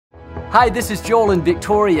Hi, this is Joel and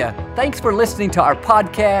Victoria. Thanks for listening to our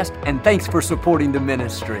podcast, and thanks for supporting the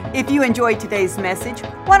ministry. If you enjoyed today's message,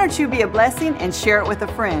 why don't you be a blessing and share it with a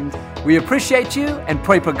friend? We appreciate you and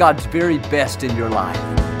pray for God's very best in your life.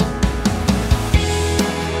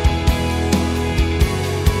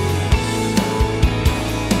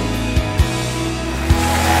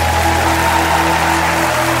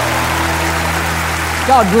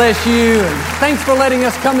 God bless you, and thanks for letting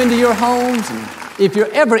us come into your homes. And if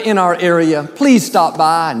you're ever in our area, please stop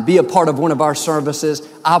by and be a part of one of our services.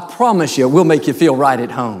 I promise you, we'll make you feel right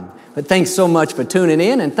at home. But thanks so much for tuning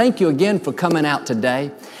in, and thank you again for coming out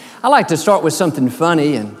today. I like to start with something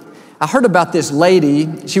funny, and I heard about this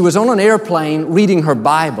lady. She was on an airplane reading her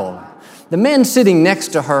Bible. The man sitting next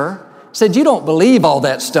to her said, "You don't believe all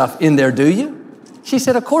that stuff in there, do you?" She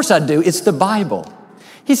said, "Of course I do. It's the Bible."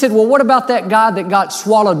 He said, "Well, what about that guy that got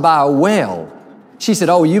swallowed by a whale?" She said,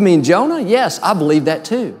 "Oh, you mean Jonah? Yes, I believe that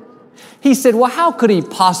too." He said, "Well, how could he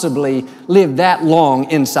possibly live that long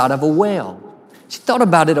inside of a whale?" She thought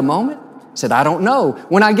about it a moment, said, "I don't know.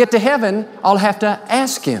 When I get to heaven, I'll have to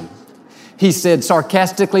ask him." He said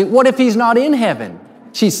sarcastically, "What if he's not in heaven?"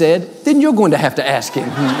 She said, "Then you're going to have to ask him."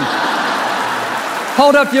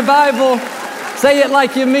 Hold up your Bible. Say it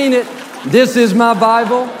like you mean it. This is my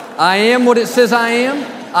Bible. I am what it says I am.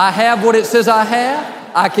 I have what it says I have.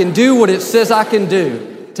 I can do what it says I can do.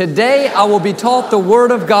 Today I will be taught the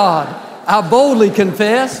Word of God. I boldly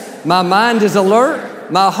confess, my mind is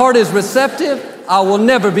alert, my heart is receptive. I will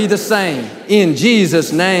never be the same. In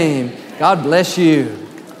Jesus' name, God bless you.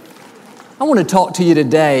 I want to talk to you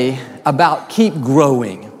today about keep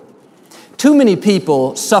growing. Too many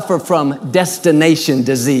people suffer from destination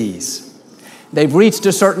disease. They've reached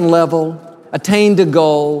a certain level, attained a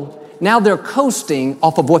goal. Now they're coasting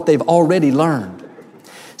off of what they've already learned.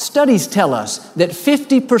 Studies tell us that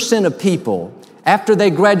 50% of people, after they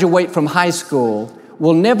graduate from high school,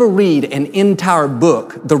 will never read an entire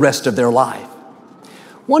book the rest of their life.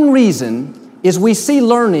 One reason is we see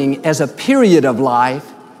learning as a period of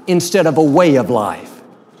life instead of a way of life.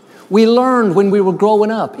 We learned when we were growing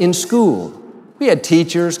up in school. We had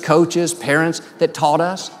teachers, coaches, parents that taught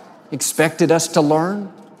us, expected us to learn.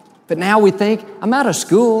 But now we think, I'm out of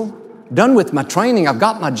school, done with my training, I've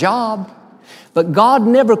got my job. But God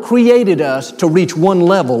never created us to reach one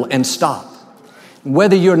level and stop.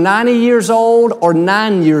 Whether you're 90 years old or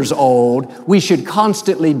 9 years old, we should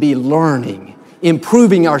constantly be learning,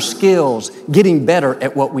 improving our skills, getting better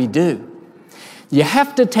at what we do. You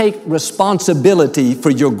have to take responsibility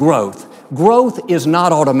for your growth. Growth is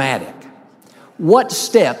not automatic. What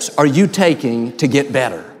steps are you taking to get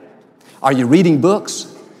better? Are you reading books?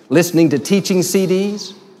 Listening to teaching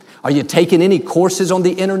CDs? Are you taking any courses on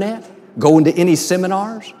the internet? Going to any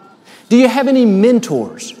seminars? Do you have any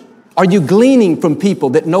mentors? Are you gleaning from people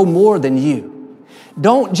that know more than you?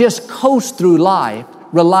 Don't just coast through life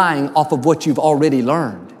relying off of what you've already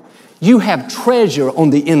learned. You have treasure on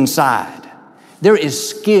the inside. There is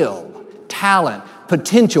skill, talent,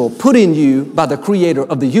 potential put in you by the Creator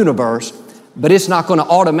of the universe, but it's not going to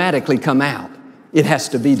automatically come out. It has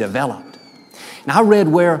to be developed. Now, I read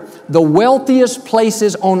where the wealthiest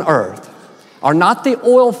places on earth are not the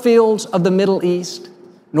oil fields of the Middle East,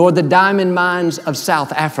 nor the diamond mines of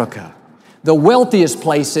South Africa. The wealthiest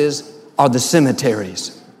places are the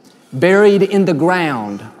cemeteries. Buried in the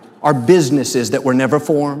ground are businesses that were never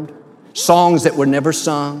formed, songs that were never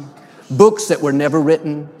sung, books that were never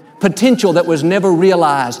written, potential that was never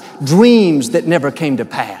realized, dreams that never came to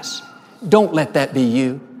pass. Don't let that be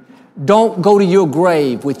you. Don't go to your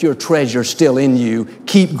grave with your treasure still in you.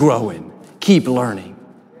 Keep growing. Keep learning.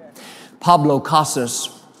 Pablo Casas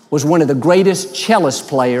was one of the greatest cellist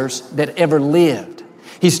players that ever lived.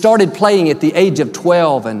 He started playing at the age of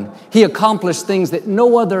 12, and he accomplished things that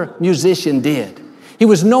no other musician did. He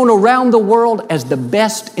was known around the world as the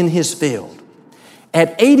best in his field.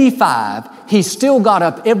 At 85, he still got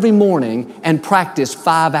up every morning and practiced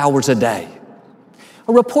 5 hours a day.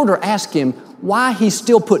 A reporter asked him why he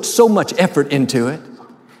still put so much effort into it.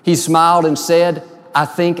 He smiled and said, "I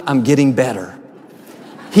think I'm getting better."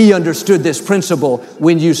 He understood this principle: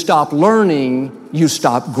 when you stop learning, you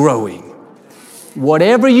stop growing.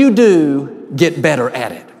 Whatever you do, get better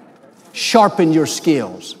at it. Sharpen your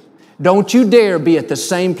skills. Don't you dare be at the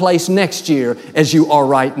same place next year as you are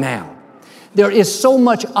right now. There is so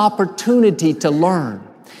much opportunity to learn.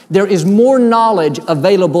 There is more knowledge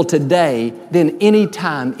available today than any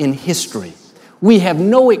time in history. We have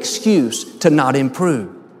no excuse to not improve.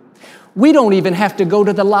 We don't even have to go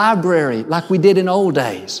to the library like we did in old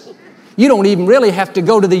days. You don't even really have to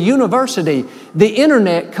go to the university. The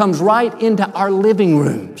internet comes right into our living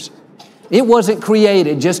rooms. It wasn't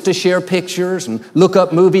created just to share pictures and look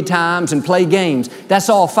up movie times and play games. That's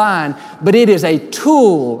all fine, but it is a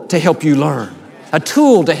tool to help you learn, a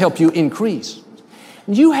tool to help you increase.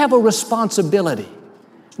 You have a responsibility,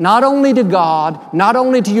 not only to God, not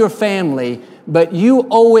only to your family, but you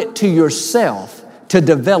owe it to yourself to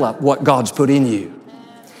develop what God's put in you.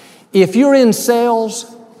 If you're in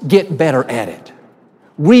sales, get better at it.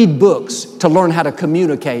 Read books to learn how to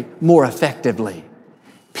communicate more effectively.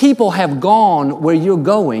 People have gone where you're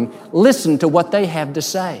going. Listen to what they have to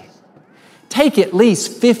say. Take at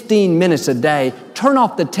least 15 minutes a day, turn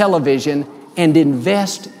off the television, and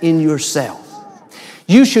invest in yourself.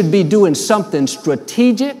 You should be doing something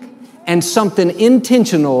strategic and something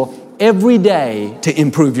intentional every day to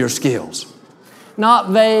improve your skills. Not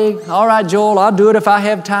vague, all right, Joel, I'll do it if I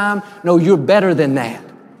have time. No, you're better than that.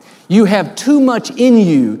 You have too much in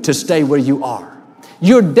you to stay where you are.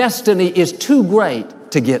 Your destiny is too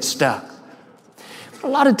great to get stuck. A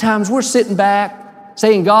lot of times we're sitting back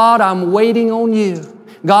saying, God, I'm waiting on you.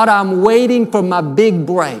 God, I'm waiting for my big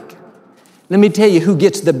break. Let me tell you who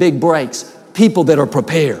gets the big breaks. People that are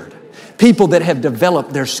prepared. People that have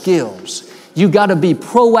developed their skills. You got to be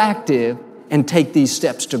proactive and take these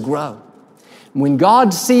steps to grow. When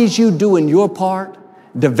God sees you doing your part,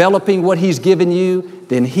 developing what He's given you,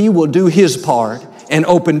 then He will do His part and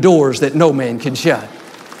open doors that no man can shut.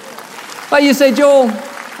 Well, you say, Joel,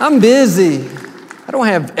 I'm busy. I don't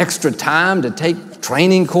have extra time to take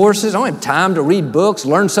training courses. I don't have time to read books,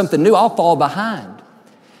 learn something new. I'll fall behind.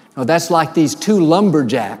 No, that's like these two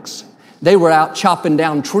lumberjacks. They were out chopping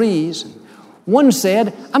down trees. One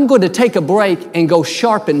said, I'm going to take a break and go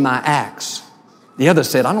sharpen my axe. The other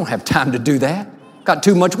said, I don't have time to do that. Got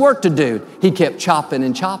too much work to do. He kept chopping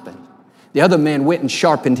and chopping. The other man went and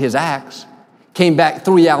sharpened his axe, came back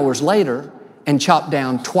 3 hours later, and chopped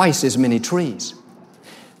down twice as many trees.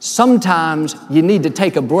 Sometimes you need to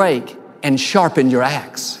take a break and sharpen your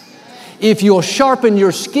axe. If you'll sharpen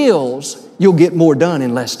your skills, you'll get more done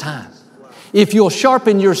in less time. If you'll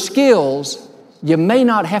sharpen your skills, you may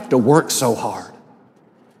not have to work so hard.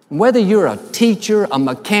 Whether you're a teacher, a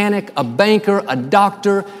mechanic, a banker, a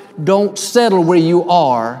doctor, don't settle where you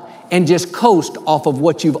are and just coast off of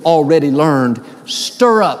what you've already learned.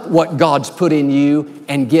 Stir up what God's put in you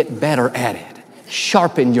and get better at it.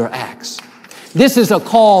 Sharpen your axe. This is a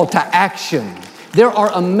call to action. There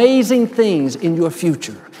are amazing things in your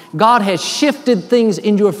future. God has shifted things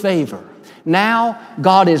in your favor. Now,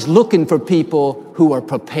 God is looking for people who are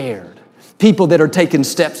prepared, people that are taking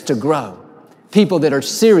steps to grow, people that are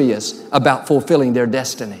serious about fulfilling their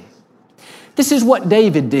destiny. This is what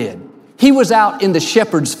David did. He was out in the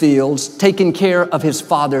shepherd's fields taking care of his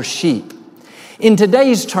father's sheep. In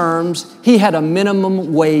today's terms, he had a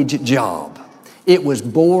minimum wage job. It was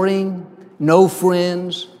boring, no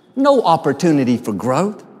friends, no opportunity for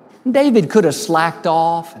growth. David could have slacked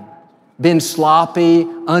off and been sloppy,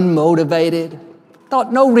 unmotivated,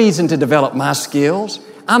 thought no reason to develop my skills.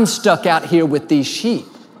 I'm stuck out here with these sheep.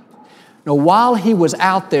 Now, while he was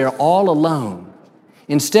out there all alone,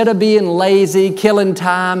 instead of being lazy, killing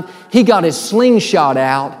time, he got his slingshot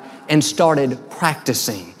out and started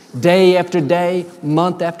practicing day after day,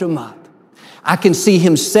 month after month. I can see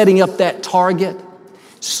him setting up that target,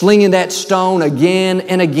 slinging that stone again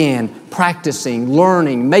and again, practicing,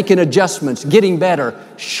 learning, making adjustments, getting better,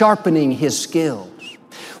 sharpening his skills.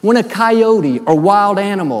 When a coyote or wild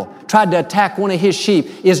animal tried to attack one of his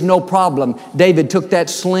sheep, is no problem. David took that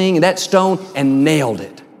sling and that stone and nailed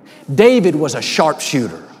it. David was a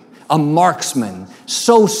sharpshooter, a marksman,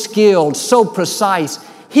 so skilled, so precise,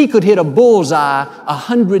 he could hit a bullseye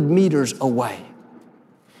 100 meters away.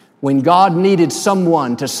 When God needed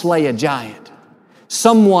someone to slay a giant,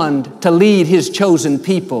 someone to lead His chosen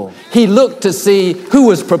people, He looked to see who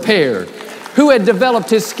was prepared, who had developed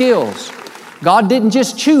his skills. God didn't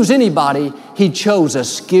just choose anybody, He chose a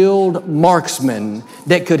skilled marksman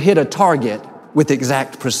that could hit a target with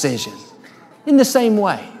exact precision. In the same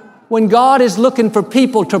way, when God is looking for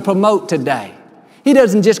people to promote today, He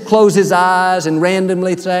doesn't just close His eyes and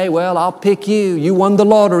randomly say, well, I'll pick you. You won the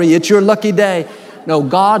lottery. It's your lucky day. No,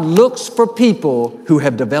 God looks for people who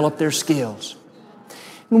have developed their skills.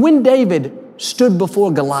 And when David stood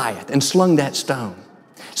before Goliath and slung that stone,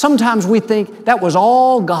 sometimes we think that was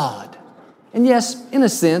all God. And yes, in a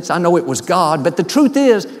sense, I know it was God, but the truth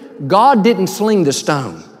is, God didn't sling the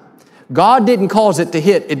stone. God didn't cause it to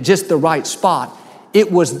hit at just the right spot.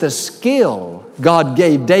 It was the skill God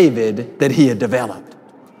gave David that he had developed.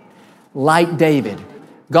 Like David,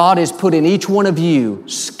 God has put in each one of you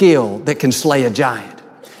skill that can slay a giant.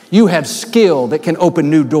 You have skill that can open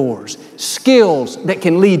new doors, skills that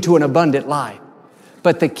can lead to an abundant life.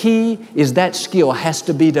 But the key is that skill has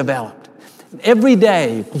to be developed. Every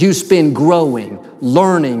day you spend growing,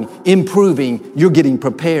 learning, improving, you're getting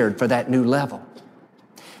prepared for that new level.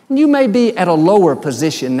 You may be at a lower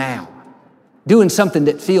position now, doing something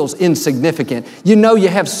that feels insignificant. You know you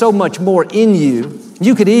have so much more in you.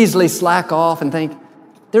 You could easily slack off and think,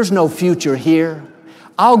 there's no future here.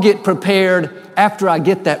 I'll get prepared after I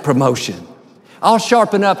get that promotion. I'll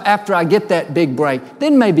sharpen up after I get that big break.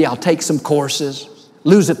 Then maybe I'll take some courses,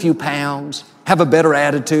 lose a few pounds, have a better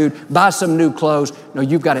attitude, buy some new clothes. No,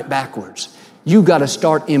 you've got it backwards. You've got to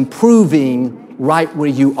start improving right where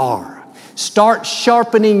you are. Start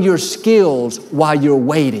sharpening your skills while you're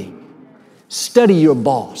waiting. Study your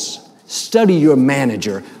boss. Study your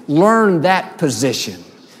manager. Learn that position.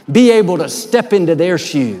 Be able to step into their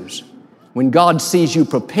shoes. When God sees you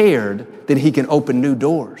prepared, then He can open new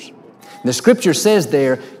doors. The Scripture says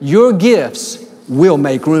there, your gifts will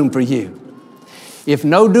make room for you. If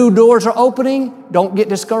no new doors are opening, don't get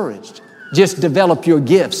discouraged. Just develop your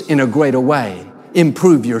gifts in a greater way.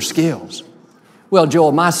 Improve your skills. Well,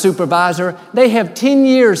 Joel, my supervisor, they have 10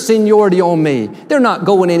 years seniority on me. They're not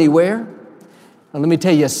going anywhere. Now, let me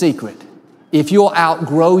tell you a secret. If you'll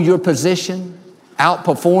outgrow your position,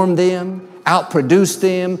 outperform them, outproduce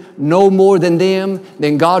them, know more than them,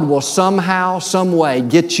 then God will somehow, some way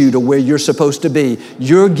get you to where you're supposed to be.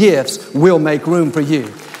 Your gifts will make room for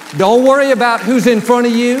you. Don't worry about who's in front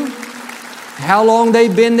of you, how long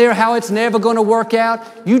they've been there, how it's never going to work out.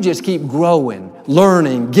 You just keep growing,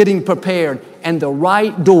 learning, getting prepared, and the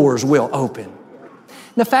right doors will open.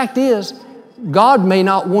 The fact is, God may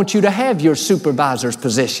not want you to have your supervisor's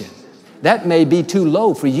position. That may be too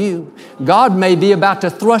low for you. God may be about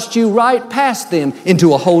to thrust you right past them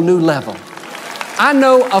into a whole new level. I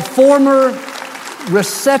know a former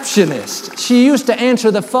receptionist. She used to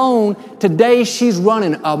answer the phone. Today, she's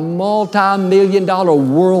running a multi-million-dollar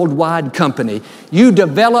worldwide company. You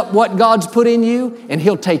develop what God's put in you, and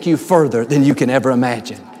He'll take you further than you can ever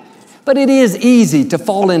imagine. But it is easy to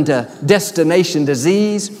fall into destination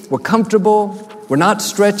disease. We're comfortable. We're not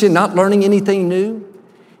stretching, not learning anything new.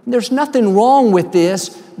 There's nothing wrong with this,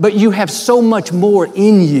 but you have so much more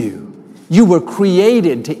in you. You were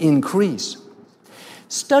created to increase.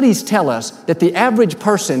 Studies tell us that the average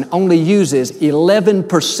person only uses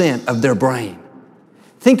 11% of their brain.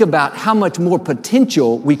 Think about how much more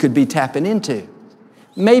potential we could be tapping into.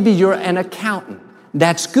 Maybe you're an accountant.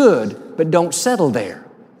 That's good, but don't settle there.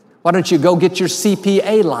 Why don't you go get your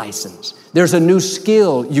CPA license? There's a new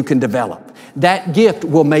skill you can develop. That gift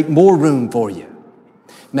will make more room for you.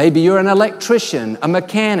 Maybe you're an electrician, a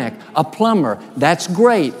mechanic, a plumber. That's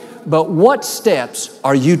great, but what steps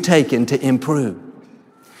are you taking to improve?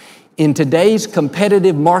 In today's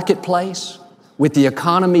competitive marketplace, with the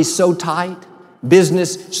economy so tight,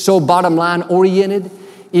 business so bottom line oriented,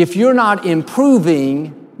 if you're not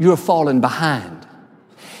improving, you're falling behind.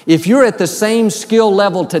 If you're at the same skill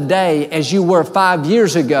level today as you were 5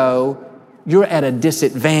 years ago, you're at a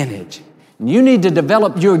disadvantage. You need to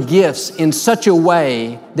develop your gifts in such a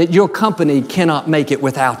way that your company cannot make it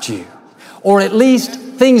without you. Or at least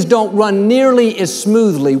things don't run nearly as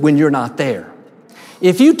smoothly when you're not there.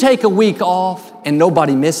 If you take a week off and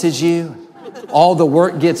nobody misses you, all the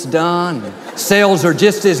work gets done, sales are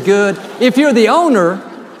just as good. If you're the owner,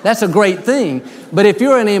 that's a great thing. But if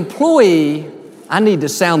you're an employee, I need to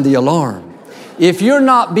sound the alarm. If you're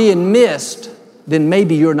not being missed, then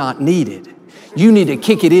maybe you're not needed. You need to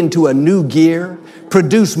kick it into a new gear,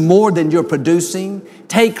 produce more than you're producing,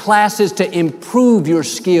 take classes to improve your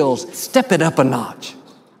skills, step it up a notch.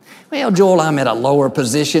 Well, Joel, I'm at a lower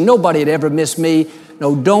position. Nobody had ever missed me.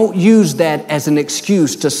 No, don't use that as an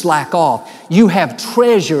excuse to slack off. You have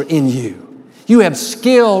treasure in you. You have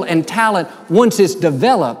skill and talent. Once it's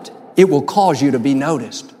developed, it will cause you to be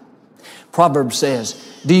noticed. Proverbs says,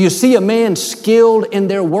 do you see a man skilled in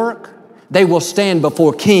their work? They will stand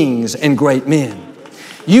before kings and great men.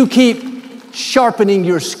 You keep sharpening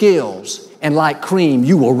your skills, and like cream,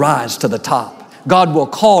 you will rise to the top. God will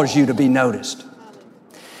cause you to be noticed.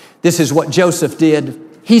 This is what Joseph did.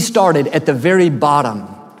 He started at the very bottom,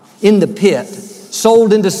 in the pit,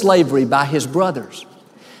 sold into slavery by his brothers.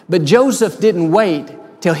 But Joseph didn't wait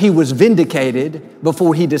till he was vindicated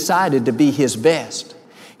before he decided to be his best.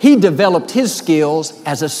 He developed his skills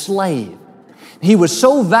as a slave. He was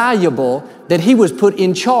so valuable that he was put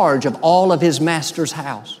in charge of all of his master's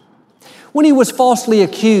house. When he was falsely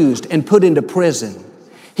accused and put into prison,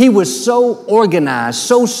 he was so organized,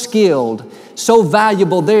 so skilled, so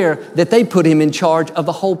valuable there that they put him in charge of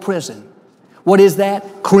the whole prison. What is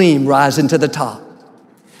that? Cream rising to the top.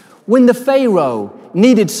 When the Pharaoh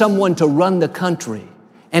needed someone to run the country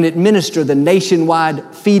and administer the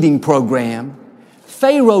nationwide feeding program,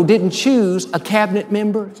 Pharaoh didn't choose a cabinet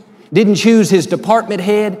member, didn't choose his department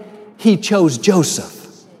head. He chose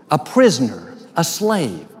Joseph, a prisoner, a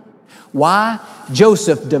slave. Why?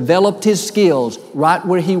 Joseph developed his skills right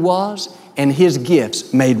where he was, and his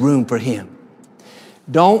gifts made room for him.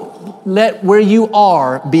 Don't let where you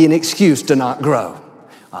are be an excuse to not grow.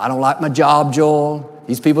 I don't like my job, Joel.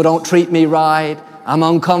 These people don't treat me right. I'm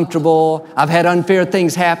uncomfortable. I've had unfair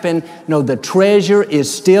things happen. No, the treasure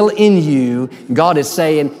is still in you. God is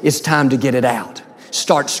saying it's time to get it out.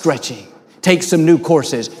 Start stretching. Take some new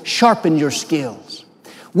courses. Sharpen your skills.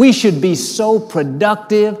 We should be so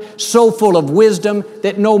productive, so full of wisdom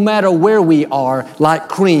that no matter where we are, like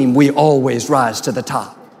cream, we always rise to the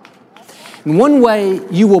top. And one way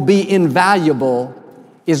you will be invaluable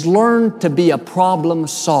is learn to be a problem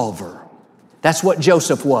solver. That's what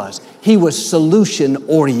Joseph was. He was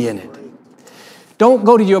solution-oriented. Don't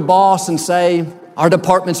go to your boss and say, our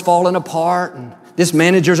department's falling apart, and this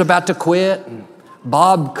manager's about to quit, and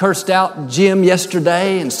Bob cursed out Jim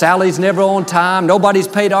yesterday, and Sally's never on time. Nobody's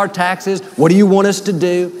paid our taxes. What do you want us to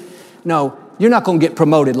do? No, you're not going to get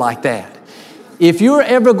promoted like that. If you're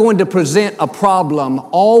ever going to present a problem,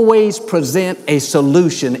 always present a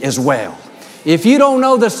solution as well. If you don't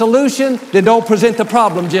know the solution, then don't present the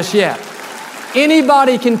problem just yet.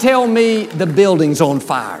 Anybody can tell me the building's on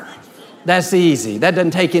fire. That's easy. That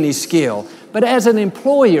doesn't take any skill. But as an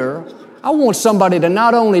employer, I want somebody to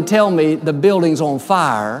not only tell me the building's on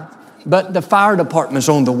fire, but the fire department's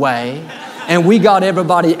on the way, and we got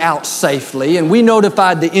everybody out safely, and we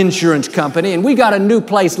notified the insurance company, and we got a new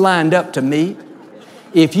place lined up to meet.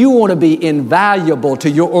 If you want to be invaluable to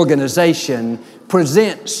your organization,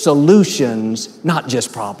 present solutions, not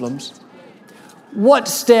just problems. What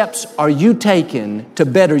steps are you taking to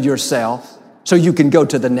better yourself so you can go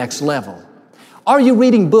to the next level? Are you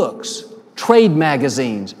reading books, trade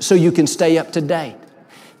magazines, so you can stay up to date?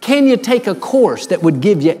 Can you take a course that would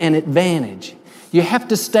give you an advantage? You have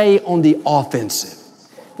to stay on the offensive.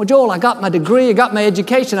 Well, Joel, I got my degree, I got my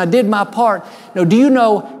education, I did my part. Now, do you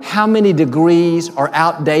know how many degrees are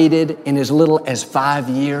outdated in as little as 5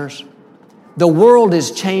 years? The world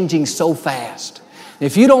is changing so fast.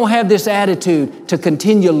 If you don't have this attitude to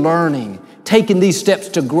continue learning, taking these steps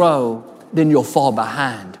to grow, then you'll fall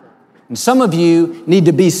behind. And some of you need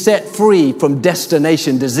to be set free from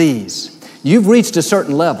destination disease. You've reached a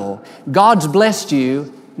certain level. God's blessed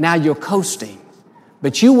you. Now you're coasting.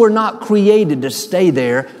 But you were not created to stay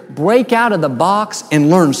there. Break out of the box and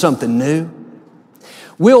learn something new.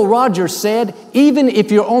 Will Rogers said, even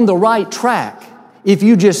if you're on the right track, if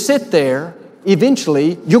you just sit there,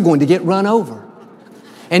 eventually you're going to get run over.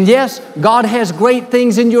 And yes, God has great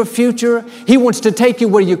things in your future. He wants to take you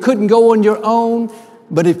where you couldn't go on your own.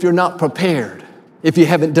 But if you're not prepared, if you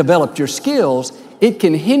haven't developed your skills, it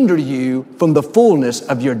can hinder you from the fullness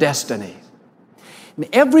of your destiny. And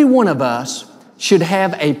every one of us should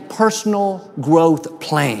have a personal growth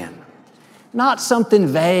plan. Not something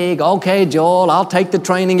vague. Okay, Joel, I'll take the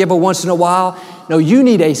training every once in a while. No, you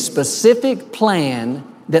need a specific plan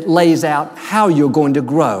that lays out how you're going to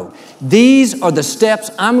grow. These are the steps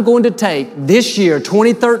I'm going to take this year,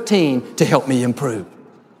 2013, to help me improve.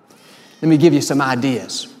 Let me give you some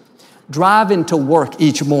ideas. Driving to work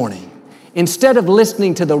each morning. Instead of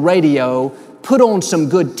listening to the radio, put on some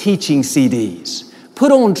good teaching CDs.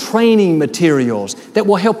 Put on training materials that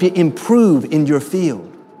will help you improve in your field.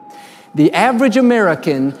 The average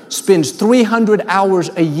American spends 300 hours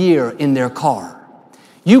a year in their car.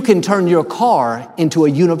 You can turn your car into a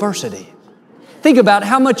university. Think about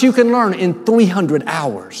how much you can learn in 300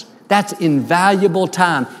 hours. That's invaluable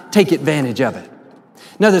time. Take advantage of it.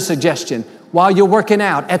 Another suggestion, while you're working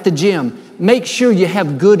out at the gym, make sure you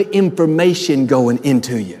have good information going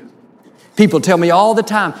into you. People tell me all the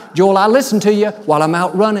time, Joel, I listen to you while I'm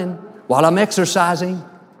out running, while I'm exercising.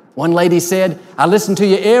 One lady said, I listen to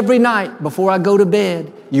you every night before I go to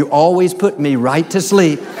bed. You always put me right to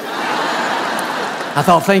sleep. I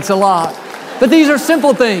thought, thanks a lot. But these are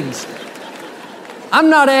simple things. I'm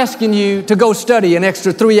not asking you to go study an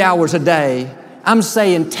extra 3 hours a day. I'm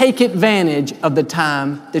saying take advantage of the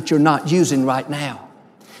time that you're not using right now.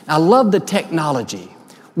 I love the technology.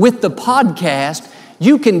 With the podcast,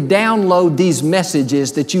 you can download these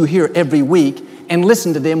messages that you hear every week and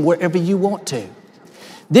listen to them wherever you want to.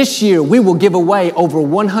 This year, we will give away over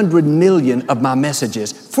 100 million of my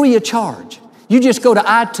messages free of charge. You just go to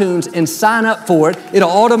iTunes and sign up for it. It'll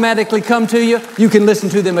automatically come to you. You can listen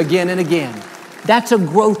to them again and again. That's a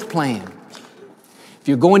growth plan. If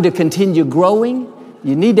you're going to continue growing,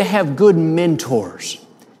 you need to have good mentors,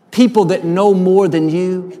 people that know more than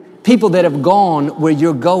you, people that have gone where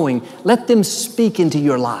you're going. Let them speak into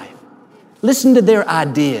your life. Listen to their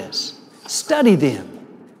ideas. Study them.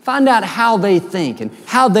 Find out how they think and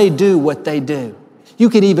how they do what they do. You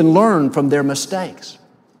can even learn from their mistakes.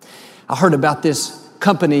 I heard about this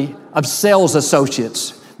company of sales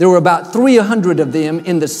associates. There were about 300 of them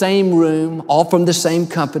in the same room, all from the same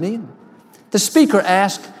company. The speaker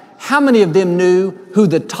asked how many of them knew who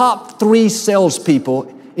the top 3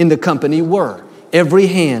 salespeople in the company were. Every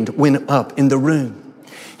hand went up in the room.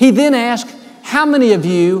 He then asked, how many of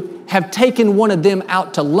you have taken one of them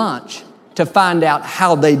out to lunch to find out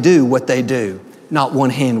how they do what they do? Not one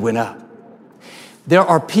hand went up. There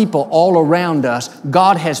are people all around us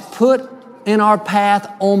God has put in our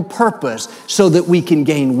path on purpose so that we can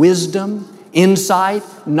gain wisdom, insight,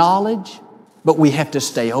 knowledge, but we have to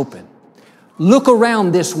stay open. Look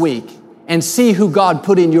around this week and see who God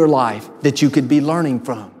put in your life that you could be learning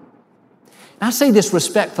from. I say this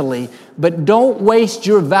respectfully, but don't waste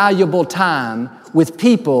your valuable time with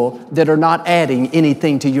people that are not adding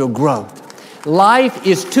anything to your growth. Life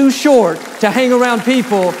is too short to hang around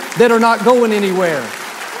people that are not going anywhere.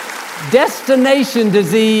 Destination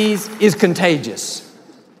disease is contagious.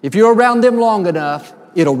 If you're around them long enough,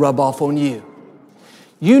 it'll rub off on you.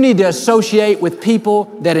 You need to associate with people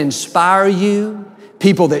that inspire you,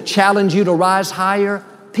 people that challenge you to rise higher,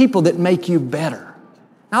 people that make you better.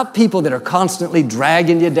 Not people that are constantly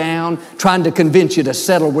dragging you down, trying to convince you to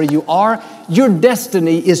settle where you are. Your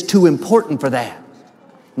destiny is too important for that.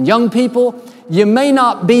 And young people, you may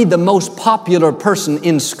not be the most popular person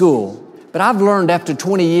in school, but I've learned after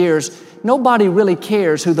 20 years, nobody really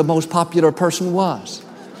cares who the most popular person was.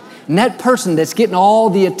 And that person that's getting all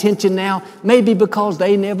the attention now, maybe because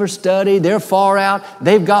they never study, they're far out,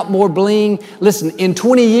 they've got more bling. Listen, in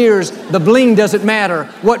 20 years, the bling doesn't matter.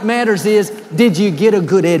 What matters is, did you get a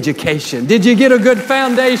good education? Did you get a good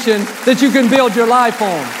foundation that you can build your life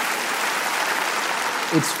on?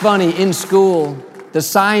 It's funny, in school, the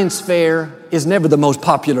science fair is never the most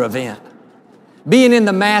popular event. Being in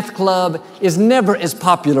the math club is never as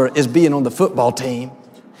popular as being on the football team.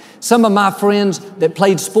 Some of my friends that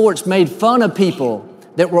played sports made fun of people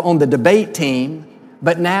that were on the debate team,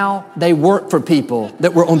 but now they work for people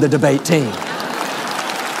that were on the debate team.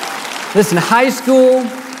 Listen, high school,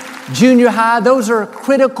 junior high, those are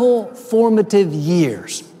critical formative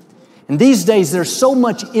years. And these days there's so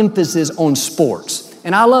much emphasis on sports.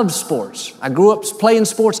 And I love sports. I grew up playing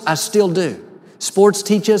sports, I still do. Sports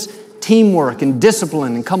teach us teamwork and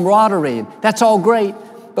discipline and camaraderie, and that's all great.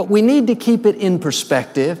 But we need to keep it in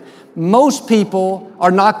perspective. Most people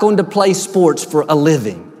are not going to play sports for a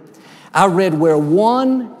living. I read where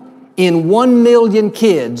 1 in 1 million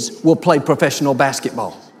kids will play professional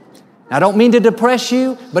basketball. I don't mean to depress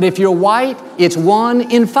you, but if you're white, it's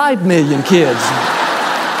 1 in 5 million kids.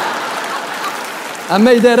 I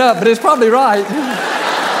made that up, but it's probably right.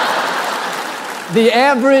 The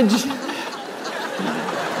average,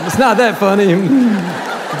 it's not that funny.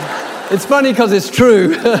 It's funny because it's true.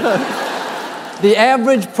 The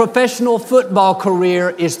average professional football career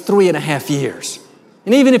is 3.5 years.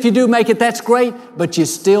 And even if you do make it, that's great, but you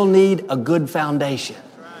still need a good foundation.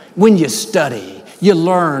 When you study, you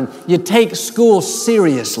learn, you take school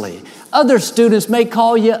seriously. Other students may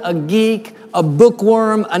call you a geek, a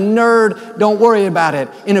bookworm, a nerd. Don't worry about it.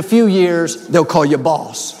 In a few years, they'll call you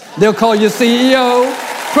boss. They'll call you CEO,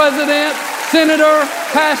 president, senator,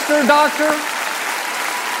 pastor, doctor.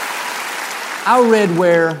 I read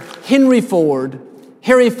where Henry Ford,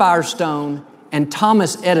 Harry Firestone, and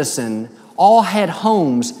Thomas Edison all had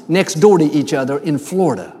homes next door to each other in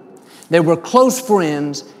Florida. They were close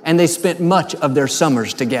friends and they spent much of their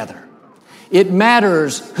summers together. It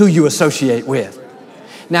matters who you associate with.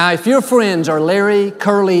 Now, if your friends are Larry,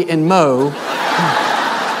 Curly, and Moe,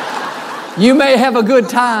 you may have a good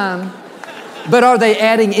time, but are they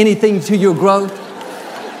adding anything to your growth?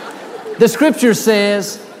 The scripture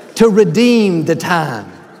says to redeem the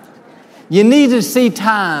time. You need to see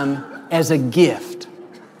time as a gift.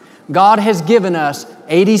 God has given us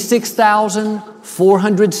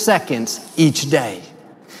 86,400 seconds each day.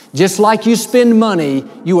 Just like you spend money,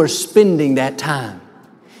 you are spending that time.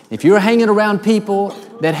 If you're hanging around people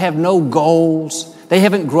that have no goals, they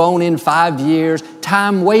haven't grown in 5 years,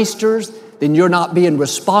 time wasters, then you're not being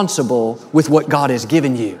responsible with what God has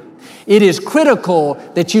given you. It is critical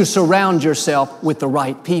that you surround yourself with the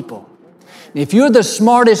right people. If you're the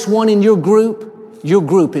smartest one in your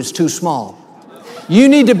group is too small. You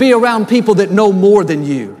need to be around people that know more than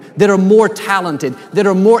you, that are more talented, that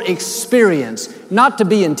are more experienced, not to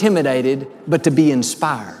be intimidated, but to be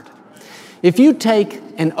inspired. If you take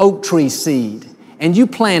an oak tree seed and you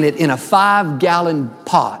plant it in a 5-gallon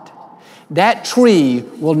pot, that tree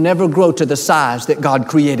will never grow to the size that God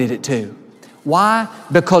created it to. Why?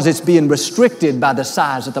 Because it's being restricted by the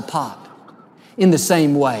size of the pot. In the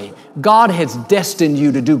same way, God has destined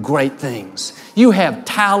you to do great things. You have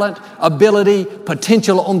talent, ability,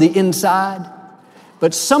 potential on the inside,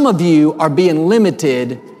 but some of you are being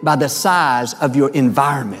limited by the size of your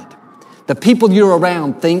environment. The people you're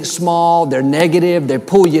around think small, they're negative, they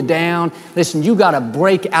pull you down. Listen, you got to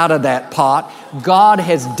break out of that pot. God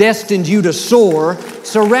has destined you to soar.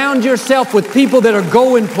 Surround yourself with people that are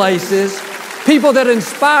going places, people that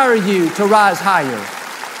inspire you to rise higher.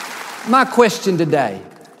 My question today,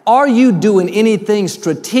 are you doing anything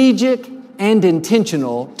strategic and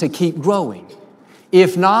intentional to keep growing?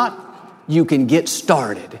 If not, you can get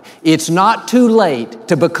started. It's not too late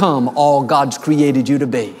to become all God's created you to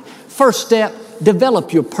be. First step,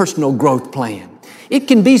 develop your personal growth plan. It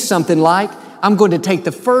can be something like, I'm going to take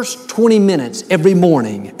the first 20 minutes every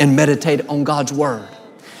morning and meditate on God's Word.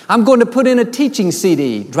 I'm going to put in a teaching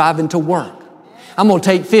CD driving to work. I'm going to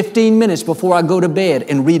take 15 minutes before I go to bed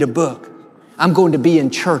and read a book. I'm going to be in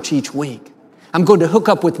church each week. I'm going to hook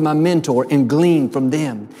up with my mentor and glean from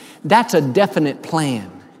them. That's a definite plan.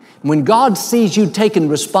 When God sees you taking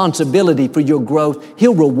responsibility for your growth,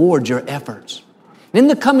 He'll reward your efforts. In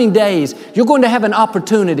the coming days, you're going to have an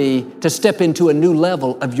opportunity to step into a new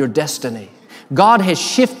level of your destiny. God has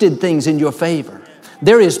shifted things in your favor.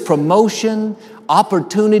 There is promotion,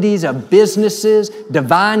 opportunities of businesses,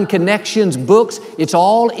 divine connections, books. It's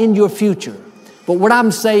all in your future. But what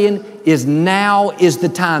I'm saying is now is the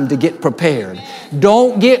time to get prepared.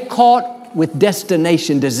 Don't get caught with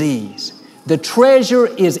destination disease. The treasure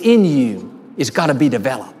is in you. It's got to be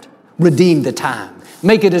developed. Redeem the time.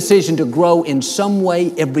 Make a decision to grow in some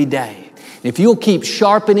way every day. If you'll keep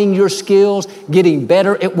sharpening your skills, getting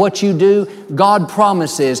better at what you do, God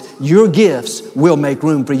promises your gifts will make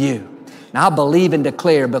room for you. Now, I believe and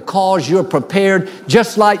declare because you're prepared,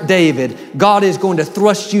 just like David, God is going to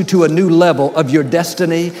thrust you to a new level of your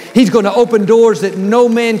destiny. He's going to open doors that no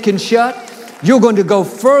man can shut. You're going to go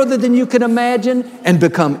further than you can imagine and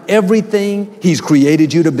become everything He's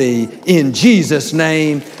created you to be. In Jesus'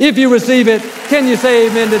 name, if you receive it, can you say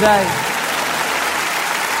amen today?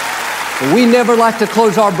 We never like to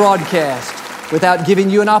close our broadcast without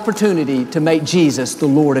giving you an opportunity to make Jesus the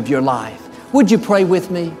Lord of your life. Would you pray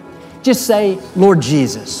with me? Just say, Lord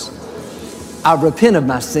Jesus, I repent of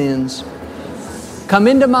my sins. Come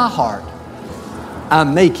into my heart. I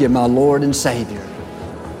make you my Lord and Savior.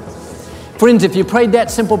 Friends, if you prayed that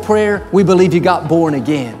simple prayer, we believe you got born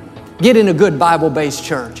again. Get in a good Bible-based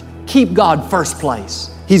church. Keep God first place.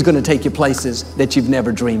 He's going to take you places that you've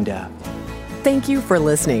never dreamed of. Thank you for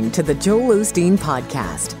listening to the Joel Osteen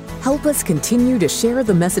Podcast. Help us continue to share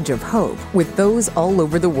the message of hope with those all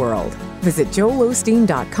over the world. Visit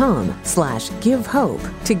joelosteen.com/give hope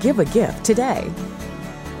to give a gift today.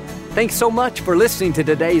 Thanks so much for listening to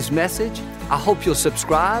today's message. I hope you'll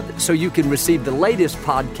subscribe so you can receive the latest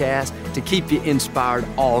podcast to keep you inspired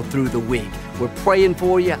all through the week. We're praying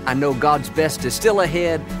for you. I know God's best is still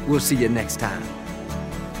ahead. We'll see you next time.